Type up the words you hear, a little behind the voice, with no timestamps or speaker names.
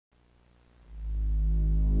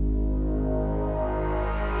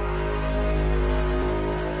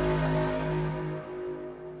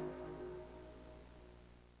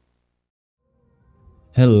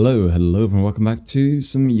Hello, and welcome back to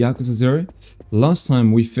some Yakuza 0. Last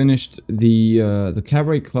time we finished the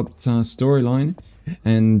Cabaret Club storyline,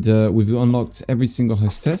 and we've unlocked every single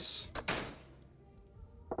hostess.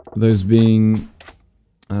 Those being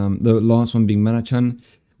the last one being Mana-chan.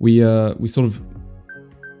 We sort of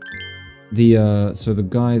so the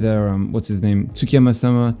guy there, what's his name,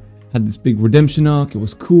 Tsukyiama-sama, had this big redemption arc. It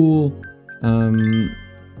was cool. Let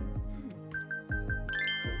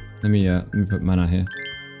me put Mana here.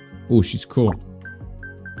 Oh, she's cool.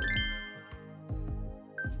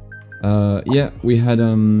 Yeah, we had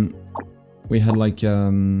like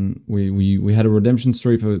we had a redemption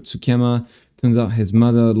story for Tsukyiama. Turns out his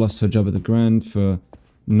mother lost her job at the Grand for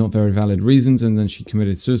not very valid reasons, and then she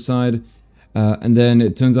committed suicide. And then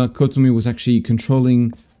it turns out Kotomi was actually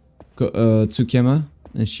controlling Tsukyiama,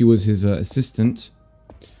 and she was his assistant.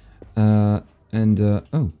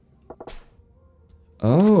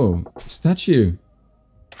 Oh, statue.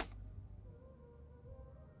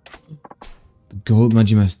 The gold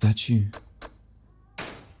Majima statue.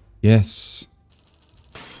 Yes.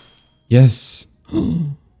 Yes.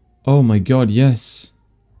 Oh my god, yes.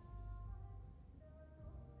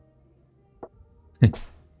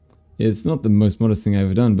 It's not the most modest thing I've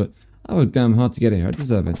ever done, but I worked damn hard to get it here. I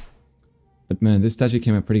deserve it. But man, this statue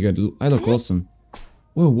came out pretty good. I look awesome.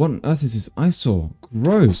 Whoa, what on earth is this eyesore?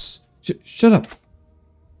 Gross. Shut up.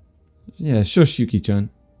 Yeah, shush, Yuki-chan.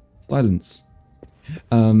 Silence.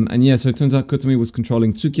 And yeah, so it turns out Kotomi was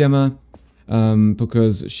controlling Tsukyiama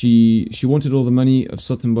because she wanted all the money of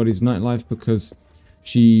Sotenbodi's nightlife because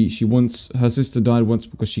her sister died once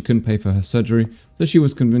because she couldn't pay for her surgery. So she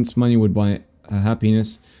was convinced money would buy her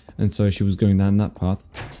happiness, and so she was going down that path.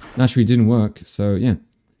 Naturally, it didn't work. So yeah,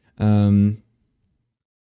 and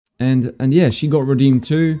yeah, she got redeemed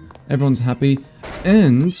too. Everyone's happy,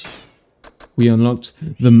 and we unlocked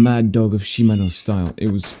the Mad Dog of Shimano style. It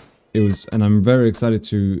was, and I'm very excited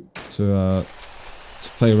to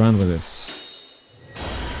play around with this.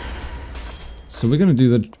 So we're gonna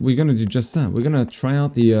do just that. We're gonna try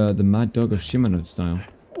out the Mad Dog of Shimano style.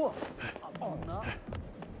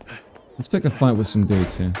 Let's pick a fight with some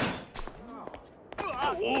dudes here.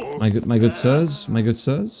 My good sirs,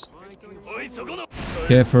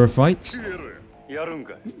 Here for a fight?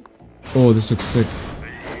 Oh, this looks sick.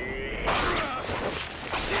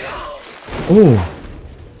 Oh.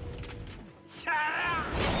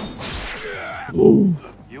 Oh.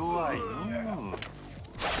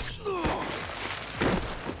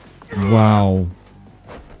 Wow.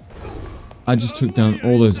 I just took down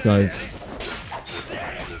all those guys.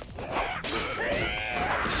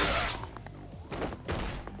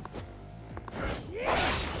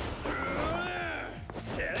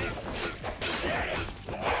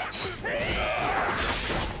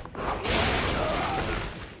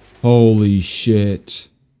 Holy shit.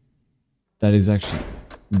 That is actually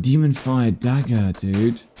demon fire dagger,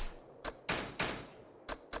 dude.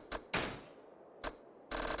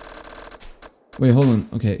 Wait, hold on.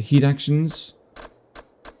 Okay, heat actions.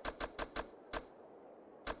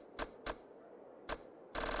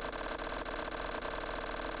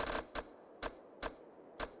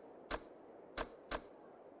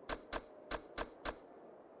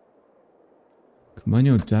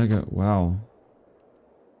 Kumano dagger. Wow.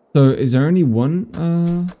 So, is there only one,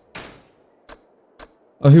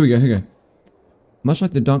 Oh, here we go. Much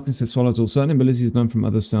like the darkness that swallows all, certain abilities learned from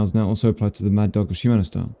other styles now also apply to the Mad Dog of Shimano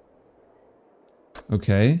style.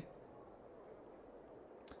 Okay.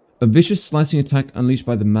 A vicious slicing attack unleashed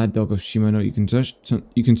by the Mad Dog of Shimano. You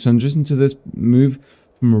can transition to this move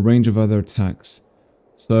from a range of other attacks.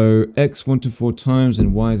 So, X 1 to 4 times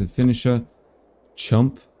and Y is a finisher.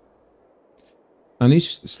 Chump.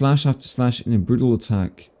 Unleash slash after slash in a brutal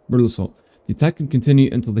attack. Brutal assault. The attack can continue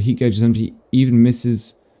until the heat gauge is empty, even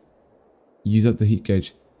misses. Use up the heat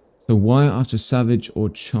gauge. So Y after savage or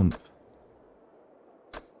chump.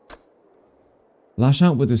 Lash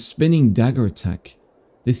out with a spinning dagger attack.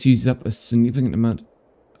 This uses up a significant amount.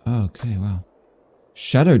 Oh, okay, wow.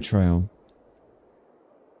 Shadow trail.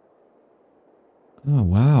 Oh,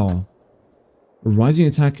 wow. A rising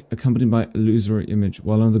attack accompanied by illusory image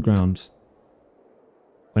while on the ground.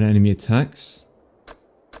 When an enemy attacks.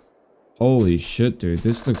 Holy shit, dude.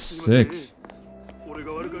 This looks sick.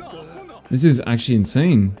 This is actually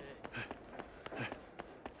insane.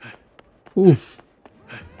 Oof.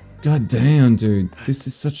 God damn, dude. This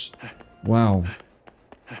is such... Wow.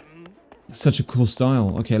 It's such a cool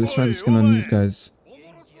style. Okay, let's try this skin on these guys.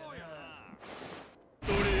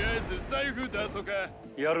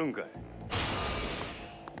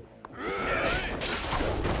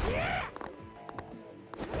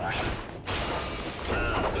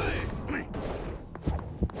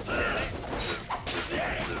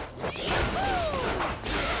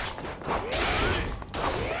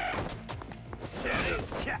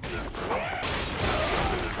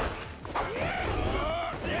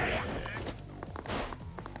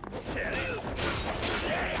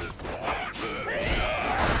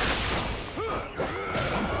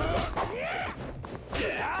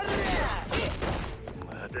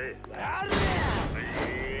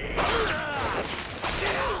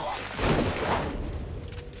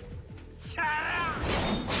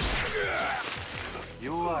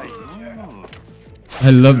 I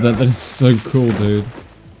love that. That is so cool, dude.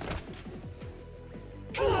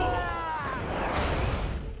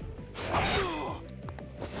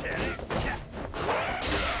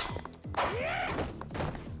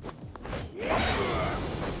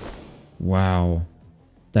 Wow.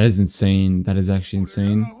 That is insane. That is actually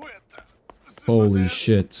insane. Holy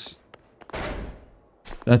shit.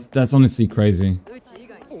 That's honestly crazy.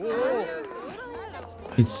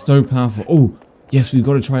 It's so powerful. Oh, yes, we've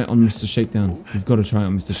got to try it on Mr. Shakedown. We've got to try it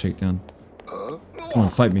on Mr. Shakedown. Come on,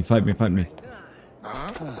 fight me, fight me, fight me.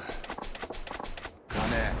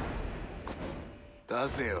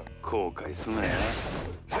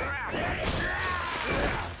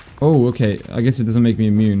 Oh, okay. I guess it doesn't make me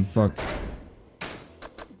immune. Fuck.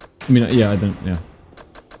 I mean, yeah, I don't, yeah.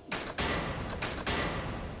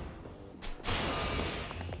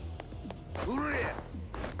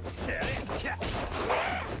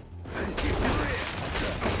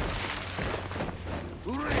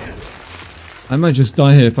 I might just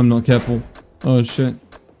die here if I'm not careful. Oh shit.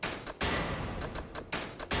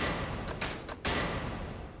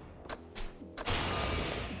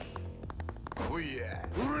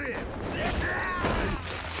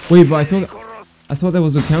 Wait, but I thought there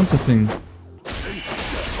was a counter thing.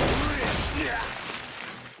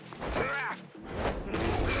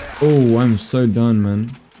 Oh, I'm so done,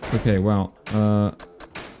 man. Okay, wow.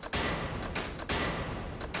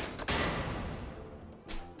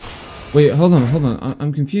 Wait, hold on.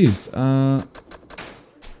 I'm confused.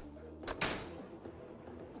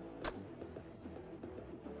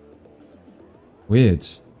 Weird.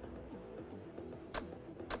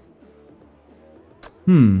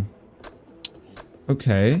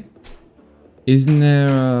 Okay. Isn't there,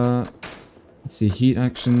 let's see, heat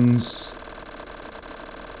actions.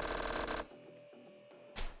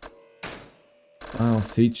 Style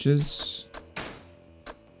features.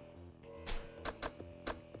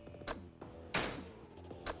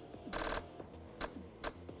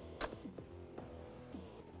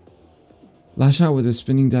 Lash out with a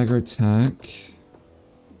spinning dagger attack.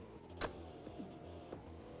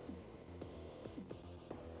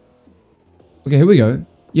 Okay, here we go.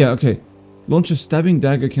 Yeah, okay. Launch a stabbing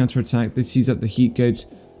dagger counterattack. This uses up the heat gauge.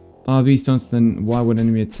 RB stunts, then Y when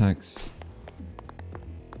enemy attacks.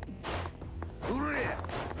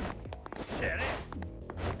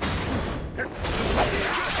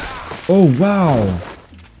 Oh, wow.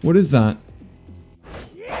 What is that?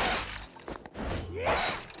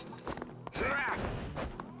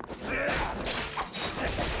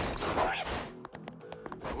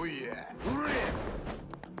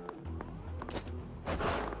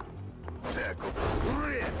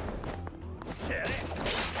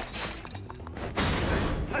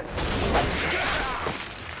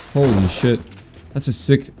 Holy shit. That's a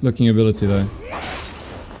sick looking ability though.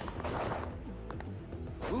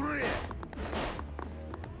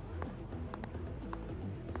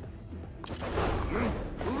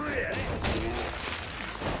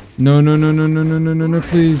 No,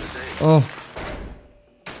 please. Oh.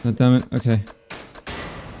 God damn it. Okay.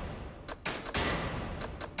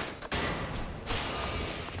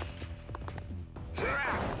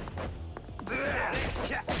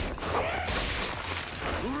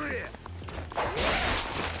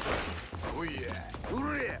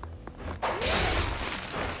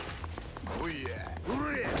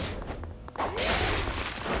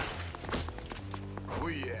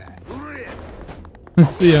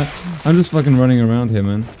 See ya. I'm just fucking running around here,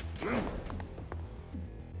 man.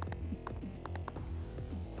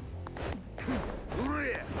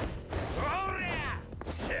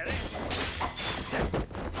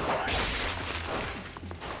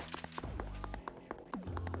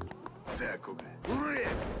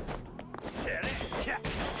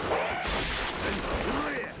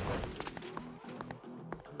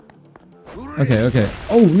 Okay.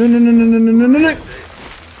 Oh, no.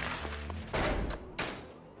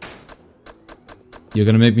 You're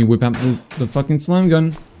gonna make me whip out the fucking slime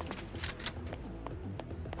gun.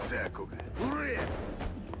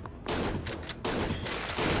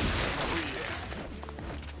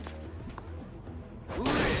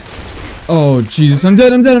 Oh, Jesus, I'm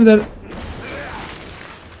dead.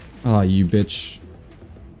 Ah, you bitch.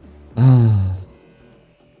 Ah.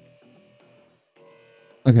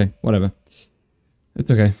 Okay, whatever. It's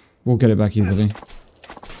okay. We'll get it back easily.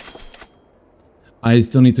 I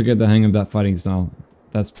still need to get the hang of that fighting style.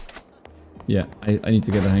 That's... Yeah, I need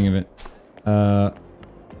to get the hang of it.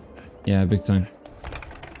 Yeah, big time.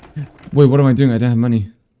 Wait, what am I doing? I don't have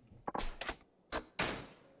money.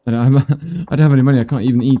 I don't have any money. I can't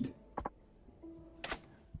even eat.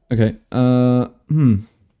 Okay,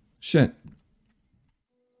 shit.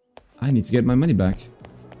 I need to get my money back.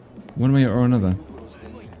 One way or another.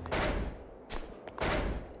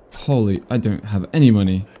 Holy, I don't have any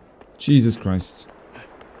money. Jesus Christ.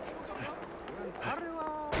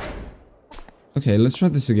 Okay, let's try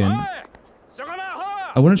this again.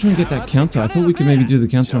 I want to try and get that counter. I thought we could maybe do the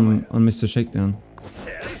counter on Mr. Shakedown.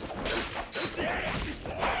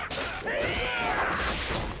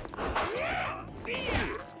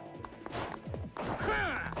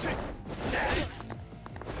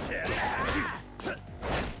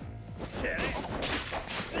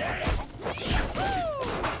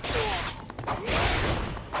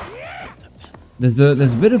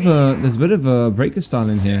 There's a bit of a breaker style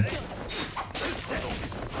in here.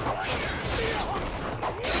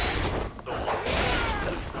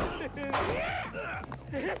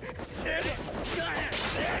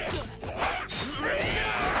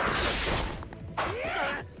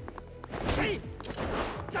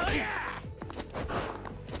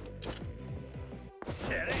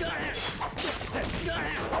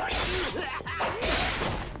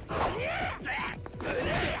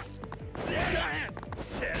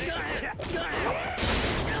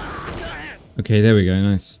 Okay, there we go,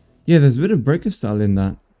 nice. Yeah, there's a bit of breaker style in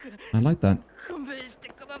that. I like that.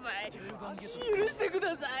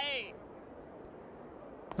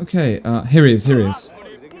 Okay, here he is, here he is.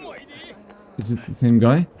 Is it the same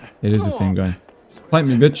guy? It is the same guy. Fight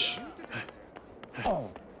me, bitch.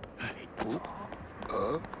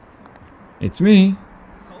 It's me.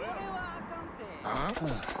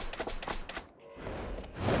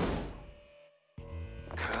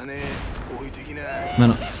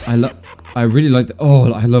 Man, I really like that.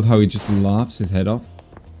 Oh, I love how he just laughs his head off.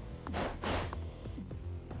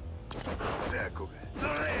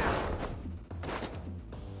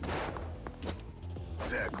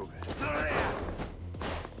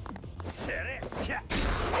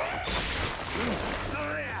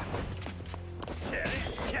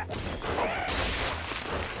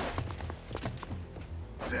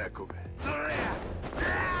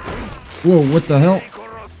 Whoa, what the hell?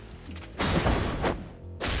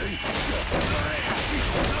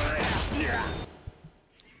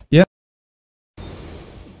 Yep.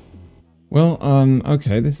 Well,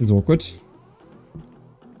 okay, this is awkward.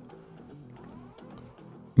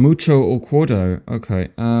 Mucho or Quarto, okay,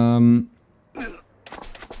 fine.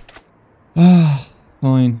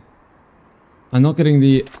 I'm not getting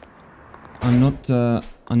the... I'm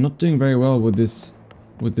not doing very well with this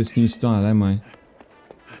new style, am I?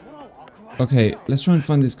 Okay, let's try and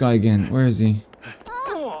find this guy again. Where is he?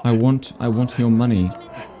 I want your money.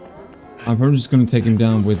 I'm probably just gonna take him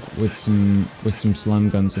down with some slime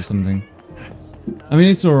guns or something. I mean,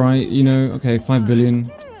 it's alright, you know, okay, 5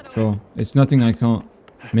 billion. Sure. It's nothing I can't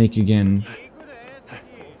make again.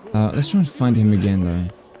 Let's try and find him again though.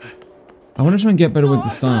 I wanna try and get better with the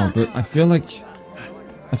style, but I feel like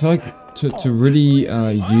to really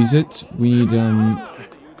use it, we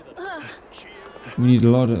need a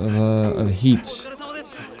lot of heat.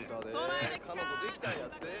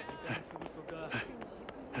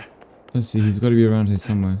 Let's see, he's got to be around here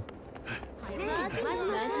somewhere.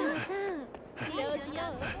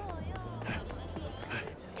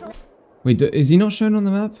 Wait, is he not shown on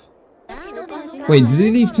the map? Wait, did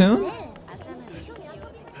he leave town?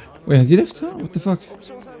 Wait, has he left town? What the fuck?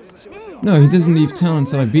 No, he doesn't leave town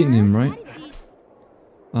until I've beaten him, right?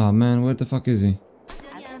 Oh man, where the fuck is he?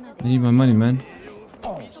 I need my money, man.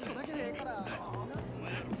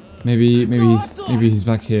 Maybe he's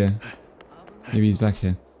back here. Maybe he's back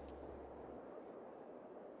here.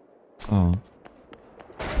 Oh.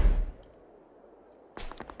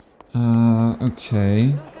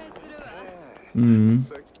 Okay.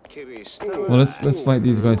 Well, let's fight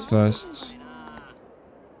these guys first.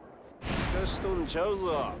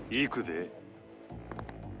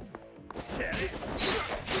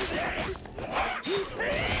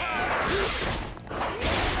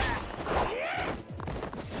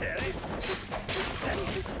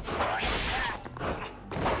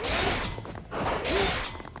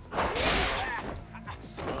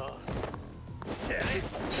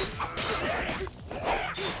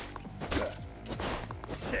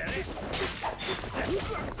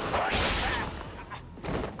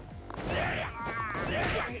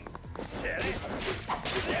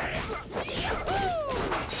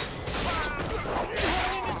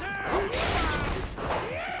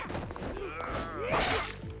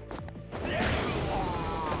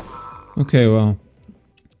 Okay, well,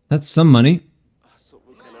 that's some money.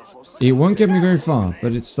 It won't get me very far,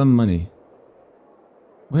 but it's some money.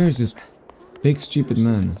 Where is this big stupid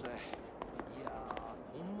man?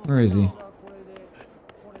 Where is he?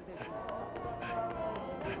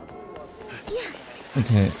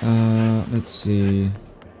 Okay, let's see.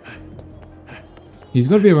 He's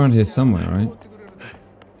got to be around here somewhere, right?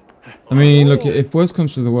 I mean, look, if worst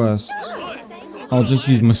comes to the worst, I'll just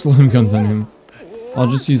use my slime guns on him. I'll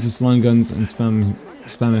just use the slime guns and spam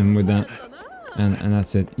him with that. And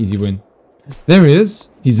that's it. Easy win. There he is!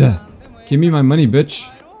 He's there. Give me my money, bitch.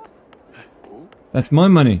 That's my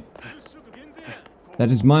money. That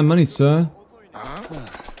is my money, sir.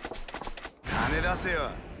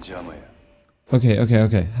 Okay, okay,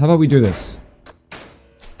 okay. How about we do this?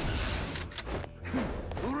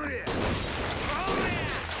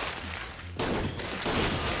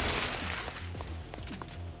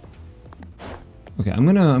 Okay, I'm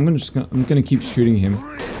gonna keep shooting him.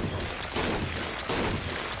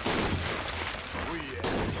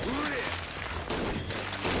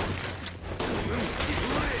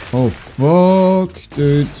 Oh fuck,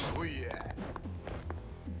 dude.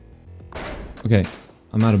 Okay,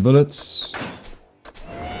 I'm out of bullets.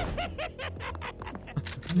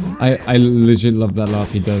 I legit love that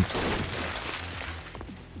laugh he does.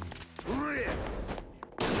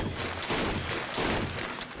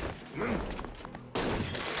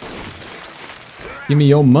 Give me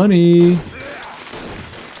your money.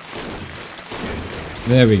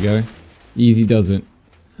 There we go. Easy does it.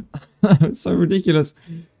 It's so ridiculous.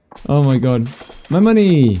 Oh my god. My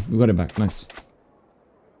money! We got it back. Nice.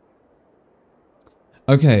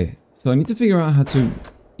 Okay. So I need to figure out how to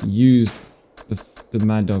use the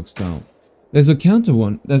Mad Dog style. There's a counter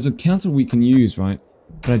one. There's a counter we can use, right?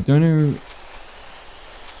 But I don't know.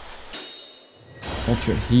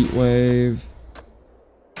 Ultra Heat Wave.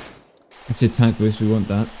 That's the attack boost. We want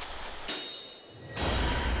that.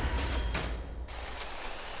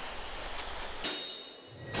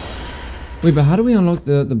 Wait, but how do we unlock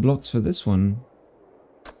the blocks for this one?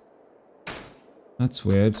 That's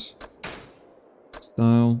weird.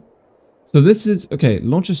 Style. So this is... Okay,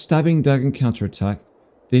 launch a stabbing dagger and counterattack.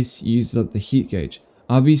 This uses up the heat gauge.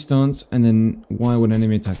 RB stance and then Y when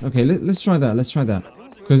enemy attack. Okay, let's try that. Let's try that.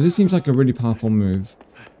 Because this seems like a really powerful move.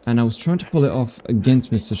 And I was trying to pull it off against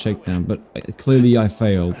Mr. Shakedown, but clearly I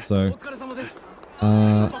failed, so...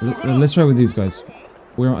 let's try with these guys.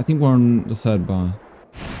 I think we're on the third bar.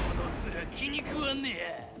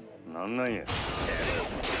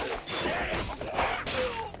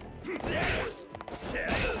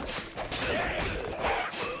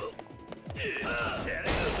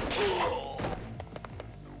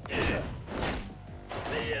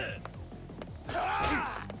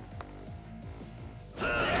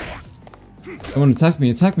 Come on, attack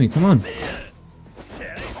me, come on!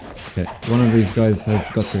 Okay, one of these guys has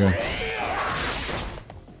got to go.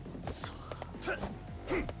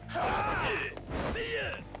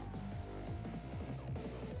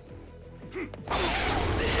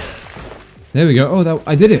 There we go. Oh,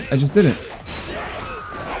 I did it! I just did it!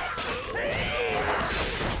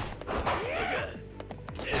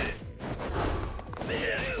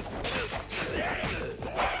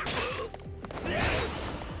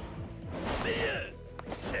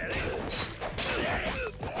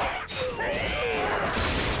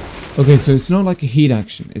 Okay, so it's not like a heat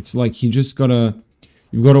action. It's like you've got to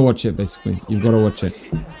watch it, basically. You've got to watch it.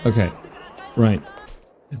 Okay, right.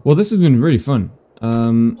 Well, this has been really fun.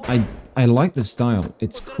 I like the style.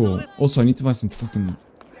 It's cool. Also, I need to buy some I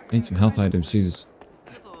need some health items, Jesus.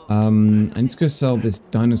 I need to go sell this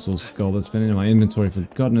dinosaur skull that's been in my inventory for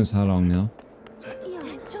God knows how long now.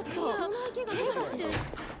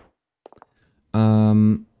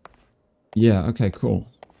 Yeah, okay, cool.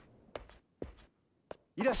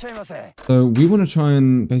 So we want to try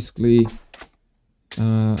and basically,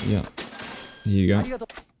 yeah, here you go.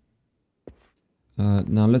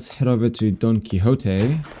 Now let's head over to Don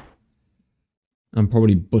Quixote. I'm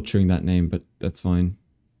probably butchering that name, but that's fine.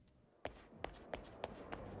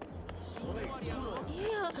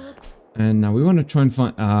 And now we want to try and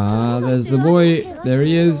find, there's the boy, there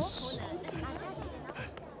he is.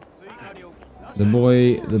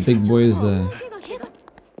 The big boy is there.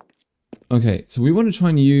 Okay, so we want to try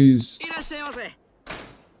and use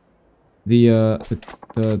the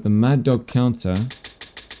Mad Dog counter.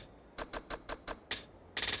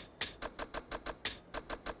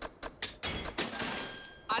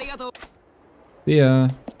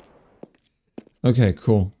 Yeah. Okay,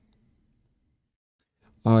 cool.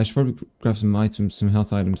 Oh, I should probably grab some items, some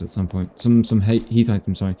health items at some point. Some heat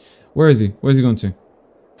items, sorry. Where is he? Where's he going to?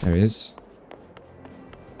 There he is.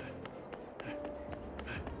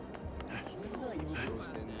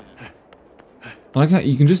 I like how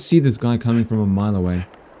you can just see this guy coming from a mile away.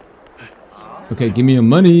 Okay, give me your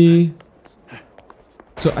money.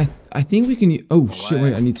 So I think we can. Oh shit!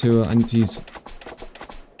 Wait, I need to use.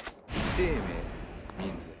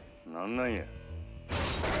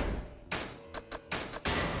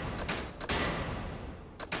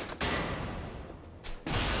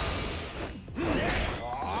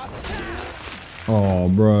 Oh,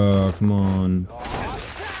 bro, come on.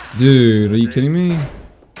 Dude, are you kidding me?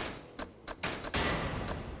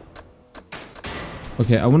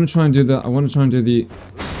 Okay, I want to try and do the...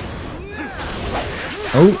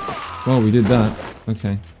 Oh! Well, we did that.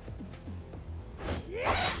 Okay.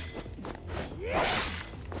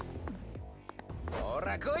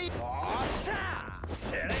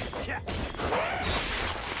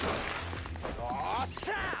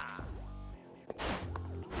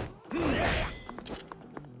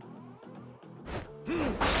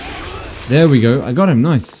 There we go. I got him.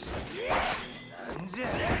 Nice.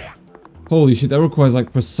 Holy shit, that requires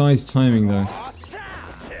like precise timing though.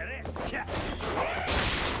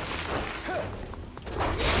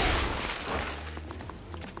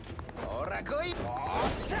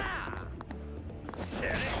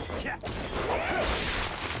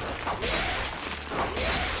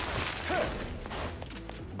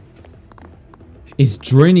 It's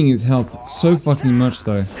draining his health so fucking much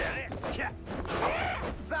though.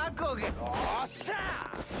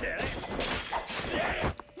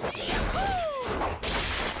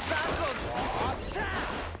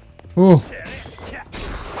 Oh.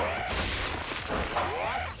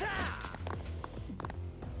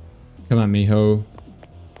 Come on, mijo.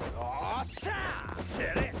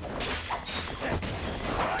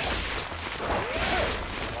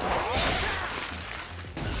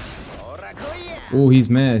 Oh, he's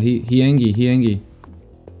mad. He angry.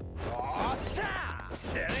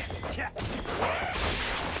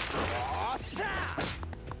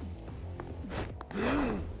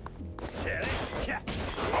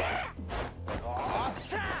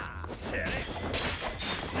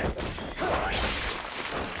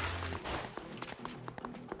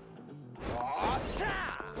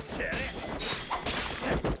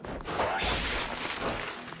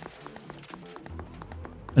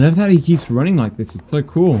 I love how he keeps running like this. It's so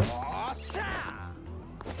cool.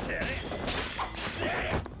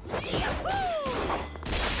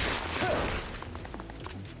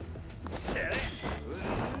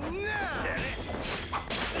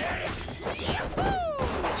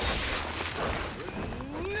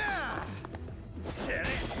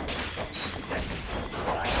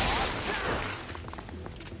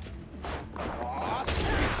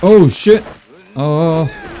 Oh shit! Oh,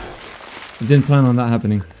 I didn't plan on that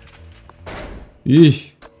happening.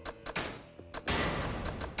 Yeesh.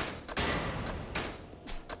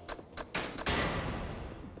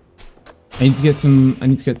 I need to get some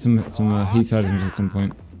heat items at some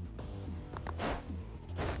point.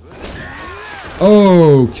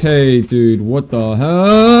 Okay, dude, what the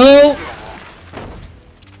hell?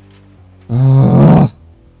 Ah,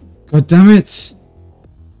 God damn it!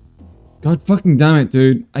 God fucking damn it,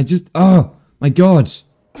 dude! Oh my God!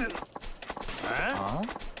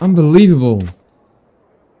 Unbelievable!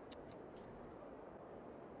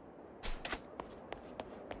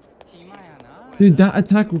 Dude, that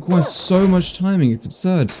attack requires so much timing, it's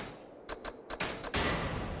absurd.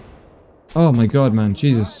 Oh my God, man,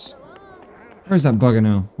 Jesus. Where's that bugger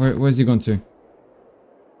now? Where's he gone to?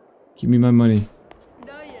 Give me my money.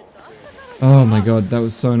 Oh my God, that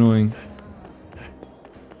was so annoying.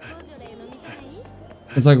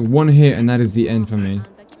 It's like one hit and that is the end for me.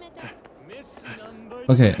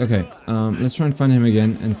 Okay, let's try and find him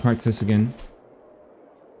again and practice again.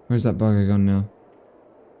 Where's that bugger gone now?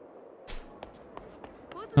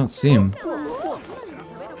 Can't see him.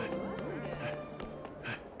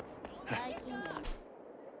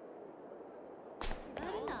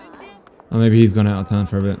 Oh, maybe he's gone out of town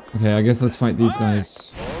for a bit. Okay, I guess let's fight these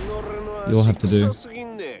guys. You'll have to do.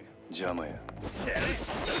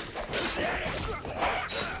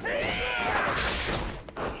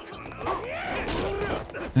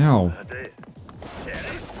 Ow.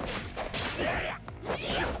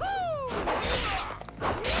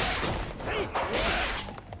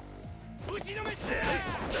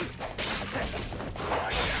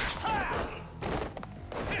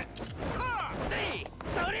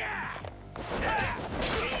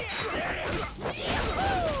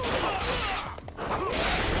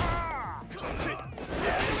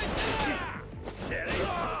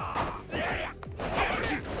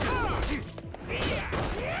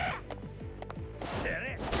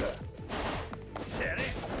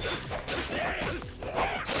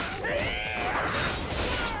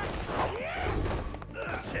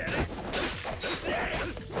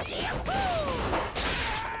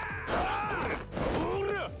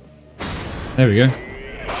 There we go.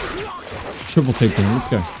 Triple takedown, let's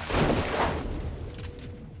go.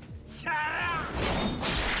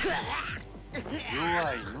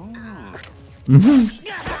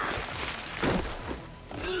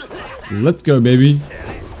 Let's go, baby.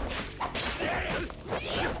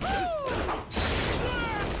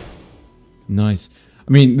 Nice.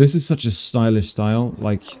 I mean, this is such a stylish style.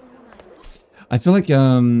 Like, I feel like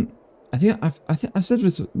I think I've said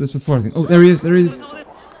this before. I think. Oh, there he is. There he is.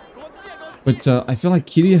 But I feel like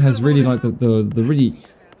Kiryu has really like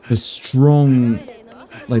the strong,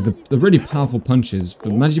 like the really powerful punches.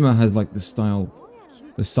 But Majima has like the style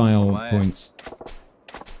points.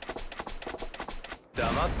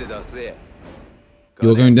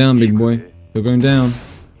 You're going down, big boy. You're going down.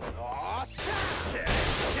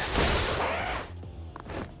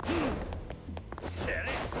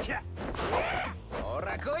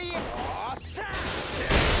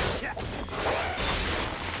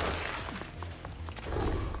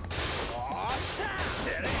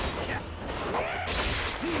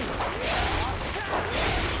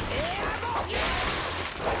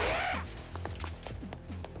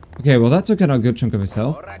 Okay, well that took out a good chunk of his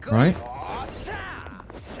health, right?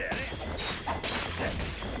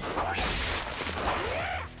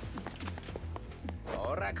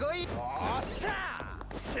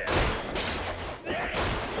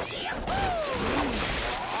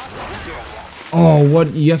 Oh,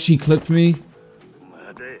 what? You actually clipped me?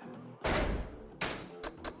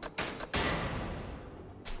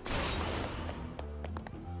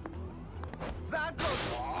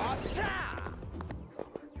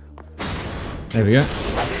 There we go.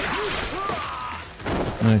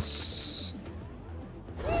 Nice.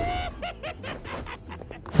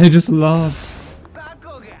 He just laughed.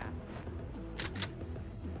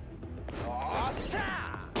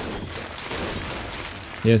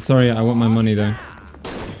 Yeah, sorry, I want my money though.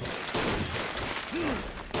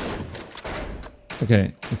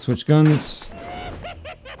 Okay, let's switch guns.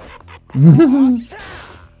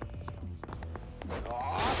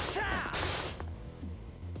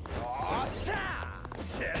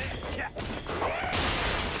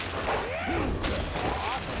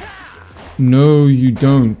 No, you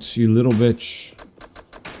don't, you little bitch.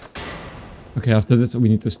 Okay, after this we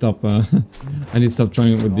need to stop, I need to stop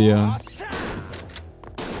trying it with the,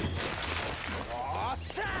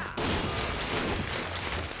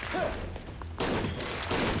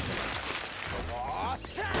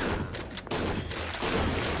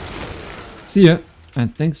 See ya,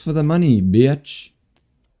 and thanks for the money, bitch.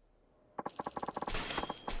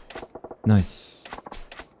 Nice.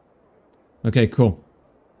 Okay, cool.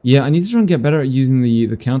 Yeah, I need to try and get better at using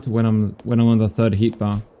the counter when I'm on the third heat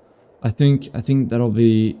bar. I think that'll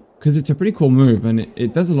be, because it's a pretty cool move and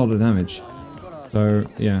it does a lot of damage. So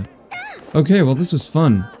yeah. Okay, well this was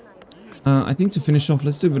fun. I think to finish off,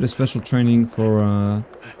 let's do a bit of special training for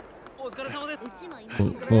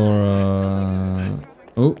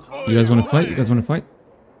oh, you guys want to fight? You guys want to fight?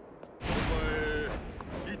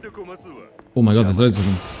 Oh my god, there's loads of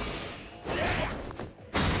them.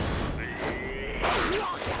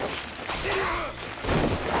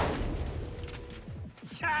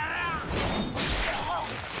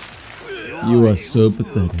 You are so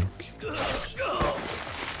pathetic.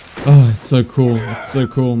 Oh, it's so cool. It's so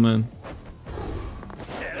cool, man.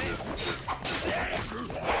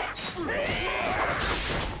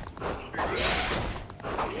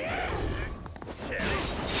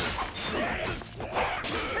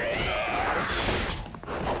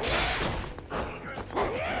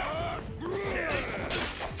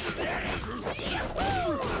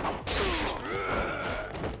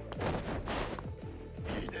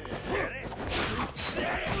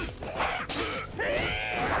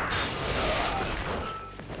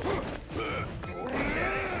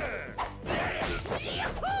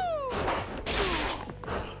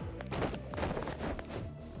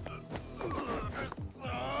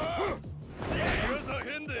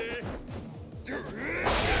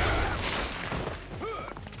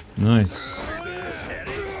 Nice.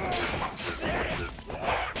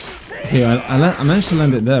 Yeah, I managed to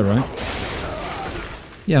land it there, right?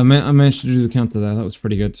 Yeah, I managed to do the counter there. That was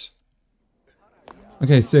pretty good.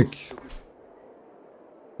 Okay, sick.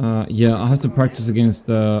 Yeah, I'll have to practice against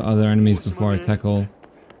other enemies before I tackle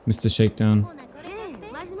Mr. Shakedown.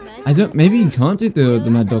 I don't. Maybe you can't do the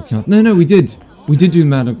Mad Dog counter. No, we did. We did do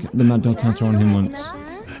the Mad Dog counter on him once.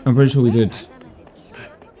 I'm pretty sure we did.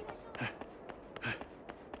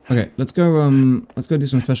 Okay, let's go do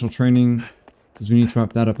some special training, because we need to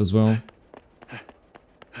wrap that up as well.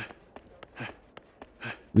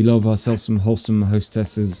 We love ourselves some wholesome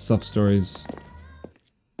hostesses sub-stories.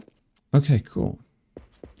 Okay, cool.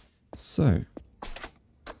 So.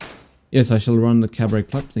 Yes, I shall run the cabaret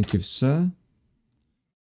club, thank you, sir.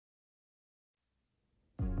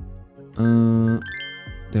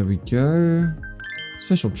 There we go.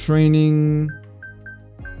 Special training.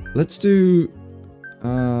 Let's do...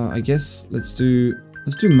 I guess let's do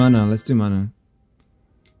mana. Let's do mana.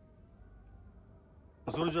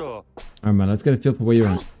 Alright, man, let's get a feel for where you're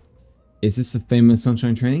at. Is this the famous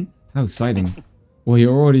sunshine training? How exciting. Well,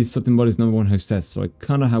 you're already Sotenbody's #1 hostess, so I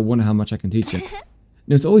kinda wonder how much I can teach you. You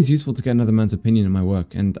know, it's always useful to get another man's opinion in my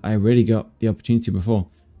work, and I already got the opportunity before,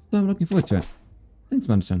 so I'm looking forward to it. Thanks,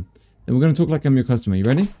 Mana-chan. Then we're gonna talk like I'm your customer. You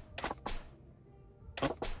ready?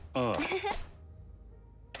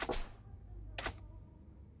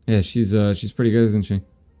 Yeah, she's pretty good, isn't she?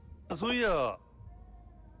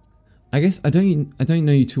 I guess I don't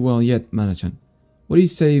know you too well yet, Mana-chan. What do you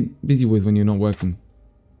stay busy with when you're not working?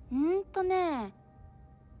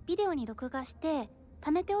 ビデオに録画して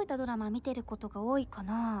貯めておいたドラマ見てることが多いか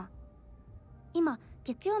な。今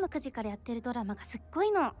月曜の9時からやってるドラマがすっご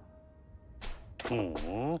いの。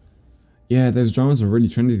Yeah, those dramas are really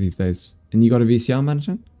trendy these days. And you got a VCR,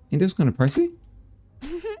 Mana-chan? Ain't those kind of pricey?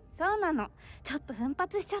 そうなの。ちょっと奮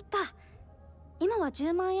発しちゃった。今は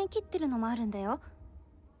10万円切ってるのもあるんだよ。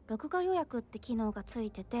録画予約って機能がつ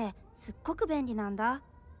いててすっごく便利なんだ。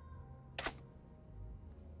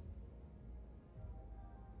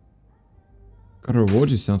Gotta reward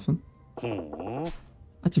yourself, huh?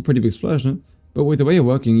 That's a pretty big splurge, no? But with the way you're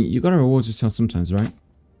working, you gotta reward yourself sometimes, right?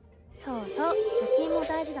 そうそう、貯金も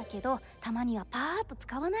大事だけど、たまにはパーッと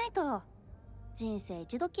使わないと。人生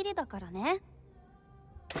一度きりだからね。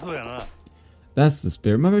そうやな。That's the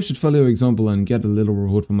spirit. Maybe I should follow your example and get a little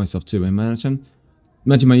reward for myself too, eh, Mana-chan?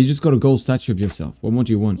 Majima, you just got a gold statue of yourself. What more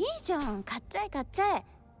do you want? いいじゃん、買っちゃえ買っちゃえ。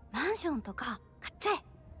マンションとか買っちゃ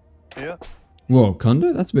え。いや。Whoa,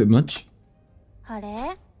 condo? That's a bit much. あ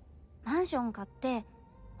れ？マンション買って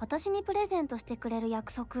私にプレゼントしてくれる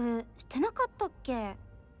約束してなかったっけ？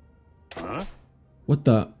 What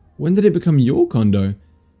the? When did it become your condo?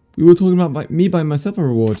 We were talking about me buying myself a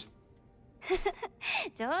reward.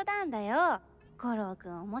 冗談だよ。五郎く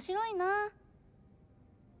ん面白いな。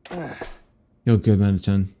You're good,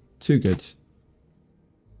 Mana-chan. Too good.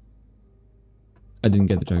 I didn't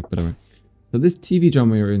get the joke, but alright. So this TV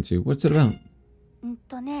drama you're into, what's it about?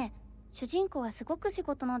 主人公はすごく仕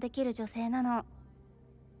事のできる女性なの。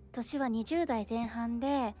年は20代前半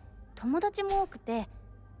で、友達も多くて、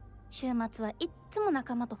週末はいっつも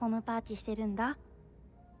仲間とホームパーティーしてるんだ。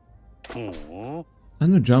I'm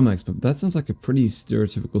no drama expert, but that sounds like a pretty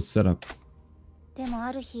stereotypical setup. でも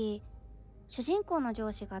ある日、主人公の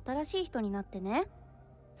上司が新しい人になってね、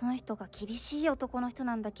その人が厳しい男の人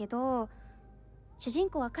なんだけど、主人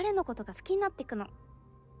公は彼のことが好きになっていくの。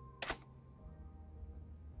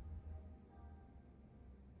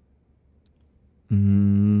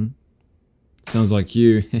Sounds like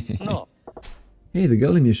you. No. Hey, the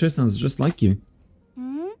girl in your show sounds just like you.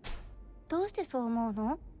 どうしてそう思う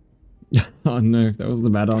の？ Oh no, that was the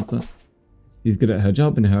bad answer. She's good at her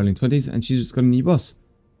job in her early 20s and she's just got a new boss.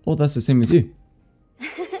 Oh, that's the same as you.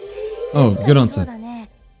 Oh, good そう answer. だね。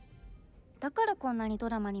だからこんなにド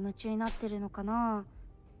ラマに夢中になってるのかな。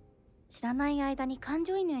知らない間に感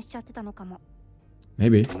情移入しちゃってたのかも。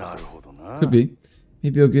Maybe. なるほどな。 Could be.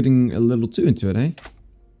 Maybe you're getting a little too into it, eh?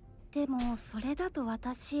 でもそれだと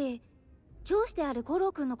私、上司である五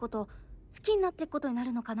郎くんのこと好きになっていくことにな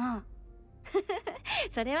るのかな。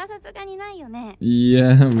それはさすがにないよね。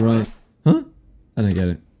Yeah, right. Huh? I don't get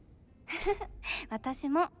it. 私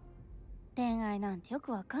も恋愛なんてよ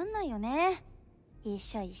くわかんないよね。一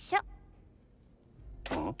緒一緒。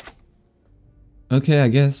Okay, I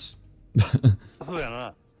guess. そうや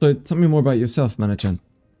な。 So, tell me more about yourself, Mana-chan.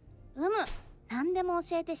 何でも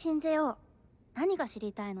教えて信ぜよう。何が知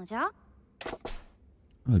りたいのじゃ？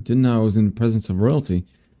 I didn't know I was in the presence of royalty.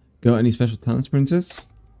 Got any special talents, princess?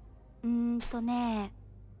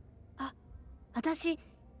 私、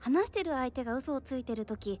話してる相手が嘘をついてる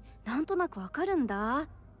とき、なんとなくわかるんだ。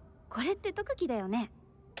これって特技だよね。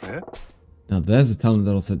え？ Now there's a talent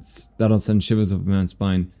that'll send shivers up a man's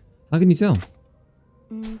spine. How can you tell?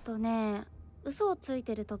 嘘をつい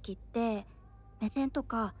てるときって、目線と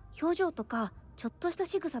か表情とか、ちょっとした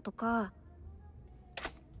仕草とか、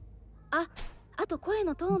あと声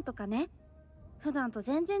のトーンとかね。普段と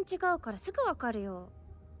全然違うからすぐわかるよ。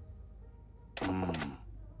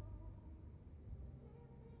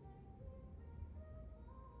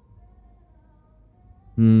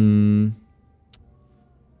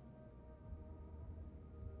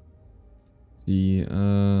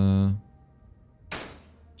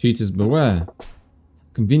Cheaters beware.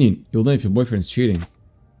 Convenient. You'll know if your boyfriend's cheating.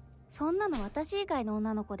 そんなの私以外の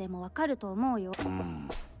女の子でもわかると思うよ。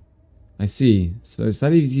I see. So it's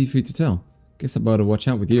that easy for you to tell. Guess I better watch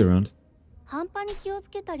out with you around. 半端に気をつ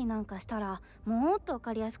けたりなんかしたらもっとわ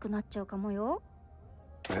かりやすくなっちゃうかもよ。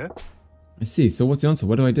え I see. So what's the answer?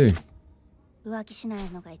 What do I do? 浮気しない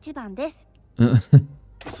のが一番です。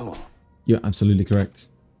そう。You're absolutely correct.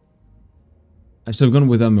 I should have gone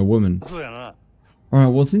with a woman. そうやな。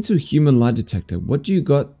Alright, well, since you're a human lie detector, what do you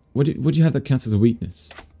got? What do you have that counts as a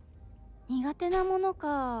weakness? 苦手なもの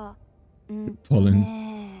か。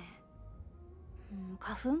Pollen.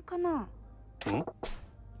 花粉かな。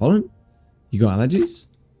Pollen? You got allergies?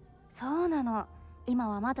 そうなの。今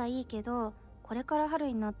はまだいいけど、これから春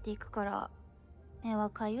になっていくから。目は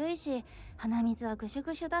かゆいし、鼻水はぐしゅ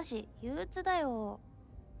ぐしゅだし、憂鬱だよ。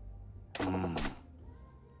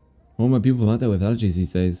All my people out there with allergies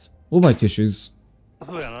these days. We'll buy tissues.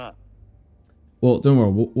 そうやな。 Well, don't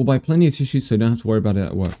worry. We'll buy plenty of tissues so you don't have to worry about it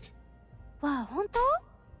at work. わあ、本当？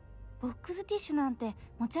ボックスティッシュなんて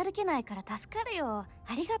持ち歩けないから助かるよ。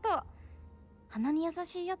ありがとう。鼻に優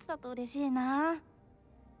しいやつだと嬉しいな。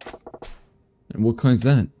And what kind's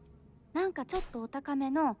that? なんかちょっとお高め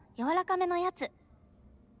の柔らかめのやつ。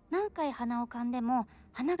何回鼻を噛んでも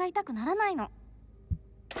鼻が痛くならないの。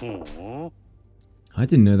I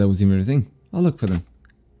didn't know that was even a thing. I'll look for them.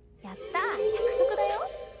 やったー、約束だよ。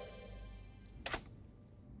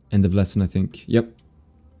End of lesson, I think. Yep.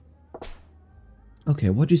 Okay,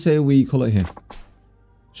 what do you say we call it here?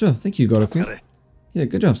 Sure, thank you, Godofin. Yeah,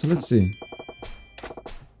 good job. So let's see.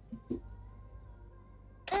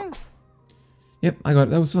 Yep, I got it.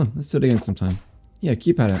 That was fun. Let's do it again sometime. Yeah,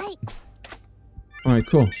 keep at it. Alright,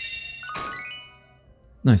 cool.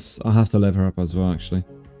 Nice. I'll have to level her up as well, actually.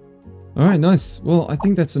 Alright, nice. Well, I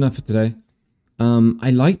think that's enough for today. I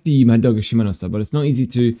like the Mad Dog of Shimano stuff, but it's not easy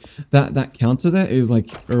to... That counter there is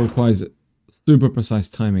like... It requires super precise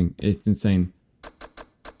timing. It's insane.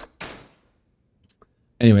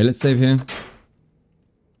 Anyway, let's save here.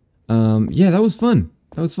 Yeah, that was fun.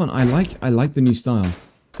 That was fun. I like the new style.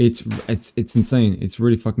 It's insane. It's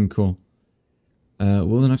really fucking cool.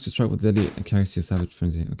 Will enough to strike with deadly accuracy or savage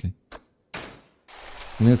frenzy. Okay.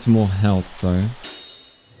 I need some more health though.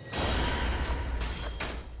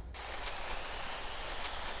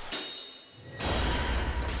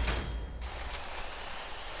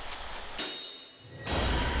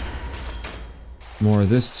 More of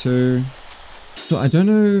this too. So I don't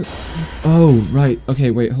know. Oh right.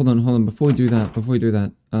 Okay. Wait. Hold on. Before we do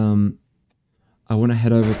that. I want to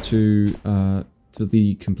head over to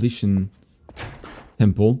the completion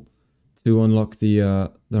temple to unlock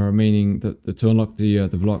the remaining to unlock the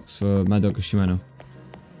blocks for Mad Dog of Shimano.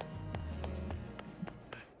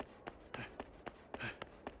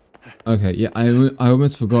 Okay, yeah, I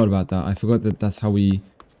almost forgot about that. I forgot that that's how we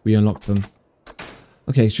unlock them.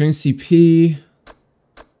 Okay, string CP.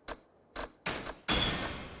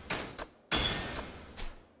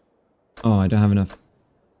 Oh, I don't have enough.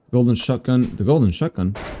 Golden shotgun. The golden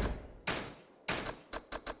shotgun?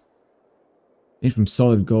 Made from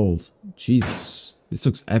solid gold. Jesus. This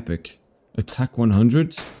looks epic. Attack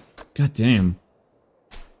 100? God damn.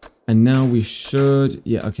 And now we should...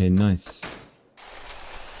 Yeah, okay, nice.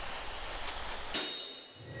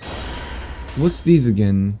 What's these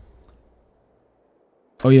again?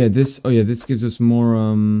 Oh yeah, this gives us more,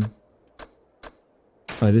 Alright,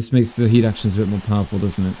 this makes the heat actions a bit more powerful,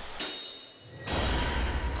 doesn't it?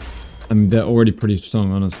 I mean, they're already pretty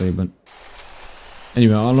strong, honestly, but...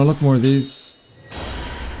 Anyway, I'll unlock more of these.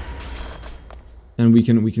 And we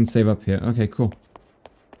can save up here. Okay, cool.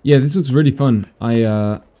 Yeah, this looks really fun.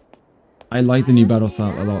 I like the new battle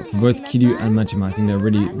style a lot. For both Kiryu and Majima, I think they're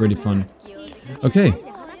really fun. Okay.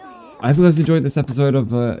 I hope you guys enjoyed this episode of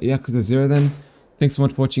Yakuza 0 then. Thanks so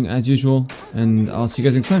much for watching as usual, and I'll see you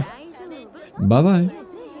guys next time. Bye bye.